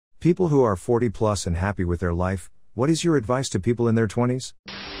People who are 40 plus and happy with their life, what is your advice to people in their 20s?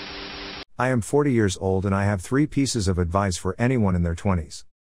 I am 40 years old and I have 3 pieces of advice for anyone in their 20s.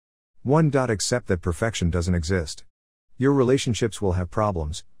 1. Accept that perfection doesn't exist. Your relationships will have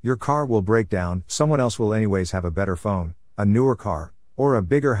problems, your car will break down, someone else will anyways have a better phone, a newer car, or a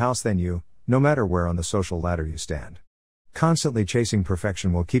bigger house than you, no matter where on the social ladder you stand. Constantly chasing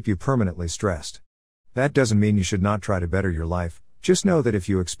perfection will keep you permanently stressed. That doesn't mean you should not try to better your life, just know that if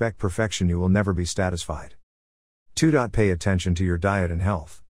you expect perfection you will never be satisfied. 2. Pay attention to your diet and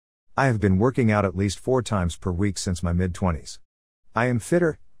health. I have been working out at least 4 times per week since my mid-20s. I am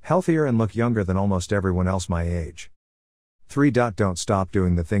fitter, healthier and look younger than almost everyone else my age. 3. Don't stop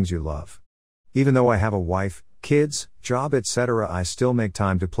doing the things you love. Even though I have a wife, kids, job etc., I still make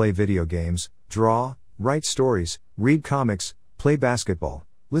time to play video games, draw, write stories, read comics, play basketball,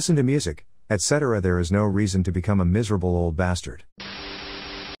 listen to music, etc. There is no reason to become a miserable old bastard.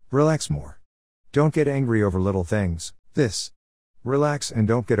 Relax more. Don't get angry over little things. Relax and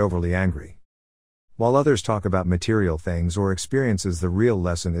don't get overly angry. While others talk about material things or experiences, the real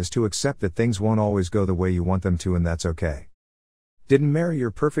lesson is to accept that things won't always go the way you want them to, and that's okay. Didn't marry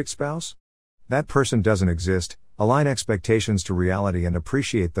your perfect spouse? That person doesn't exist. Align expectations to reality and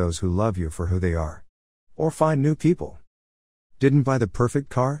appreciate those who love you for who they are. Or find new people. Didn't buy the perfect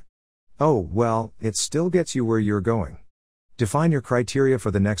car? Oh, well, it still gets you where you're going. Define your criteria for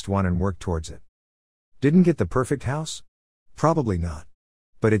the next one and work towards it. Didn't get the perfect house? Probably not.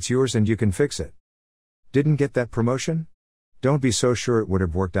 But it's yours and you can fix it. Didn't get that promotion? Don't be so sure it would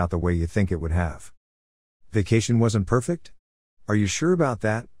have worked out the way you think it would have. Vacation wasn't perfect? Are you sure about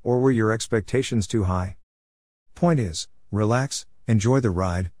that, or were your expectations too high? Point is, relax, enjoy the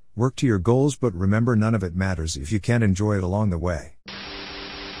ride, work to your goals, but remember none of it matters if you can't enjoy it along the way.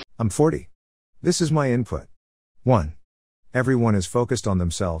 I'm 40. This is my input. 1. Everyone is focused on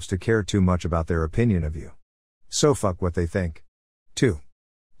themselves to care too much about their opinion of you. So fuck what they think. 2.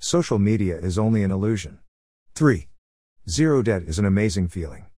 Social media is only an illusion. 3. Zero debt is an amazing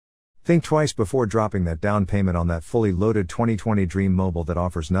feeling. Think twice before dropping that down payment on that fully loaded 2020 Dream Mobile that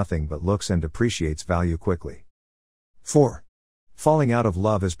offers nothing but looks and depreciates value quickly. 4. Falling out of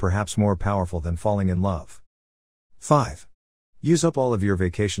love is perhaps more powerful than falling in love. 5. Use up all of your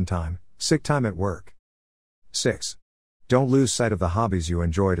vacation time, sick time at work. 6. Don't lose sight of the hobbies you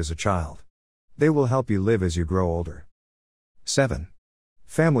enjoyed as a child. They will help you live as you grow older. 7.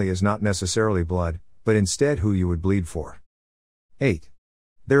 Family is not necessarily blood, but instead who you would bleed for. 8.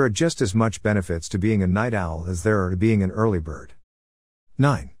 There are just as much benefits to being a night owl as there are to being an early bird.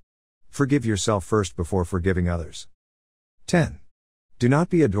 9. Forgive yourself first before forgiving others. 10. Do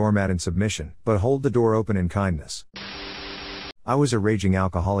not be a doormat in submission, but hold the door open in kindness. I was a raging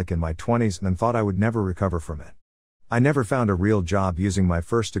alcoholic in my 20s and thought I would never recover from it. I never found a real job using my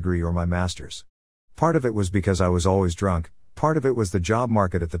first degree or my master's. Part of it was because I was always drunk, part of it was the job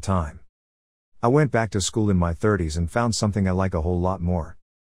market at the time. I went back to school in my 30s and found something I like a whole lot more.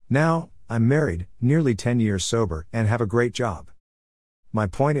 Now, I'm married, nearly 10 years sober, and have a great job. My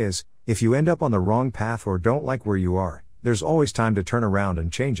point is, if you end up on the wrong path or don't like where you are, there's always time to turn around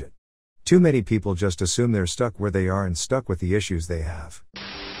and change it. Too many people just assume they're stuck where they are and stuck with the issues they have.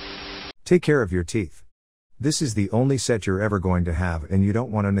 Take care of your teeth. This is the only set you're ever going to have, and you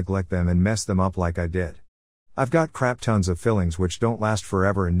don't want to neglect them and mess them up like I did. I've got crap tons of fillings which don't last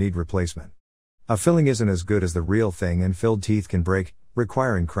forever and need replacement. A filling isn't as good as the real thing, and filled teeth can break,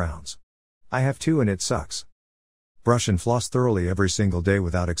 requiring crowns. I have 2 and it sucks. Brush and floss thoroughly every single day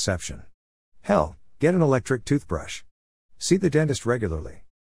without exception. Hell, get an electric toothbrush. See the dentist regularly.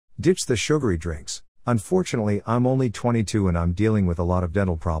 Ditch the sugary drinks. Unfortunately, I'm only 22 and I'm dealing with a lot of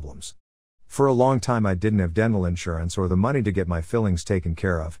dental problems. For a long time I didn't have dental insurance or the money to get my fillings taken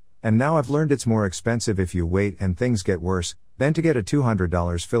care of, and now I've learned it's more expensive if you wait and things get worse, than to get a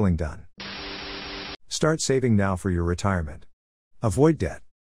 $200 filling done. Start saving now for your retirement. Avoid debt.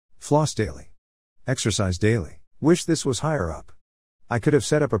 Floss daily. Exercise daily. Wish this was higher up. I could have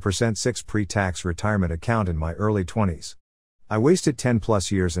set up a %6 pre-tax retirement account in my early 20s. I wasted 10 plus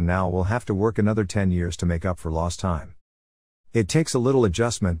years and now will have to work another 10 years to make up for lost time. It takes a little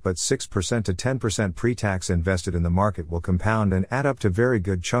adjustment, but 6% to 10% pre-tax invested in the market will compound and add up to very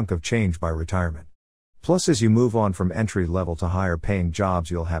good chunk of change by retirement. Plus, as you move on from entry level to higher paying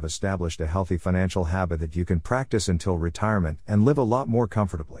jobs, you'll have established a healthy financial habit that you can practice until retirement and live a lot more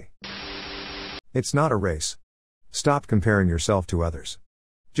comfortably. It's not a race. Stop comparing yourself to others.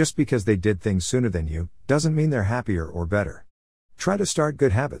 Just because they did things sooner than you, doesn't mean they're happier or better. Try to start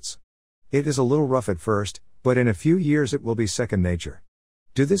good habits. It is a little rough at first, but in a few years it will be second nature.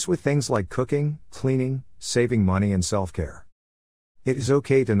 Do this with things like cooking, cleaning, saving money and self-care. It is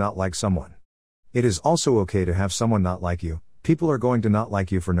okay to not like someone. It is also okay to have someone not like you. People are going to not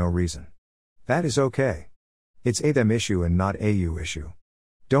like you for no reason. That is okay. It's a them issue and not a you issue.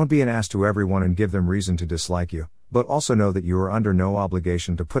 Don't be an ass to everyone and give them reason to dislike you, but also know that you are under no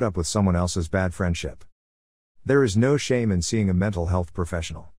obligation to put up with someone else's bad friendship. There is no shame in seeing a mental health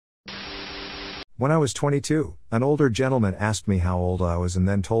professional. When I was 22, an older gentleman asked me how old I was and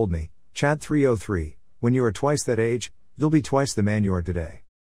then told me, Chad 303, when you are twice that age, you'll be twice the man you are today.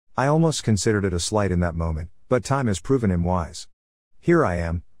 I almost considered it a slight in that moment, but time has proven him wise. Here I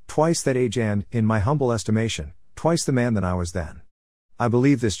am, twice that age and, in my humble estimation, twice the man that I was then. I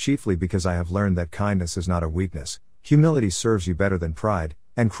believe this chiefly because I have learned that kindness is not a weakness, humility serves you better than pride,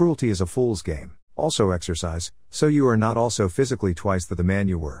 and cruelty is a fool's game. Also exercise, so you are not also physically twice the man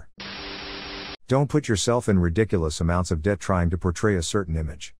you were. Don't put yourself in ridiculous amounts of debt trying to portray a certain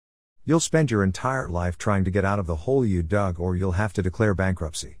image. You'll spend your entire life trying to get out of the hole you dug, or you'll have to declare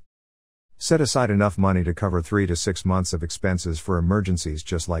bankruptcy. Set aside enough money to cover 3 to 6 months of expenses for emergencies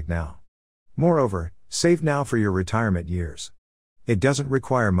just like now. Moreover, save now for your retirement years. It doesn't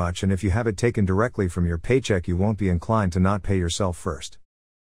require much, and if you have it taken directly from your paycheck, you won't be inclined to not pay yourself first.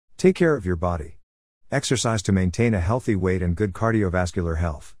 Take care of your body. Exercise to maintain a healthy weight and good cardiovascular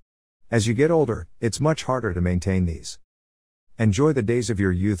health. As you get older, it's much harder to maintain these. Enjoy the days of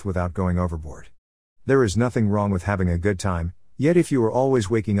your youth without going overboard. There is nothing wrong with having a good time, yet if you are always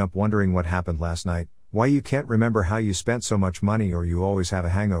waking up wondering what happened last night, why you can't remember how you spent so much money, or you always have a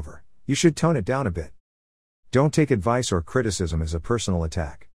hangover, you should tone it down a bit. Don't take advice or criticism as a personal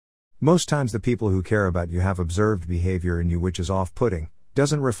attack. Most times the people who care about you have observed behavior in you which is off-putting,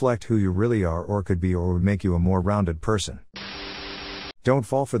 doesn't reflect who you really are or could be, or would make you a more rounded person. Don't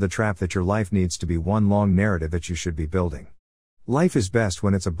fall for the trap that your life needs to be one long narrative that you should be building. Life is best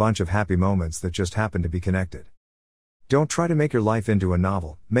when it's a bunch of happy moments that just happen to be connected. Don't try to make your life into a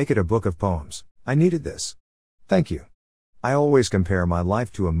novel, make it a book of poems. I needed this. Thank you. I always compare my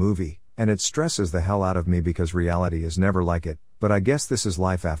life to a movie, and it stresses the hell out of me because reality is never like it, but I guess this is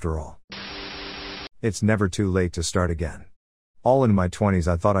life after all. It's never too late to start again. All in my 20s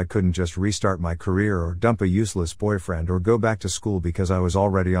I thought I couldn't just restart my career or dump a useless boyfriend or go back to school because I was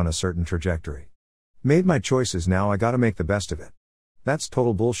already on a certain trajectory. Made my choices, now I gotta make the best of it. That's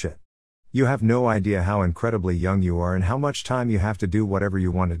total bullshit. You have no idea how incredibly young you are and how much time you have to do whatever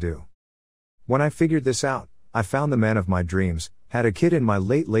you want to do. When I figured this out, I found the man of my dreams, had a kid in my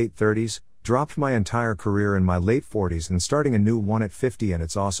late 30s, dropped my entire career in my late 40s and starting a new one at 50, and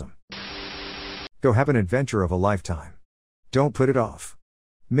it's awesome. Go have an adventure of a lifetime. Don't put it off.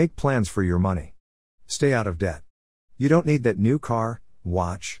 Make plans for your money. Stay out of debt. You don't need that new car,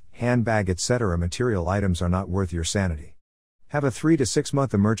 watch, handbag, etc. Material items are not worth your sanity. Have a 3 to 6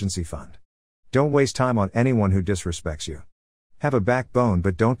 month emergency fund. Don't waste time on anyone who disrespects you. Have a backbone,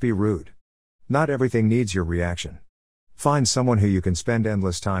 but don't be rude. Not everything needs your reaction. Find someone who you can spend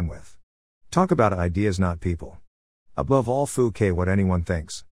endless time with. Talk about ideas, not people. Above all, forget what anyone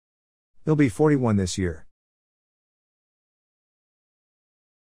thinks. You'll be 41 this year.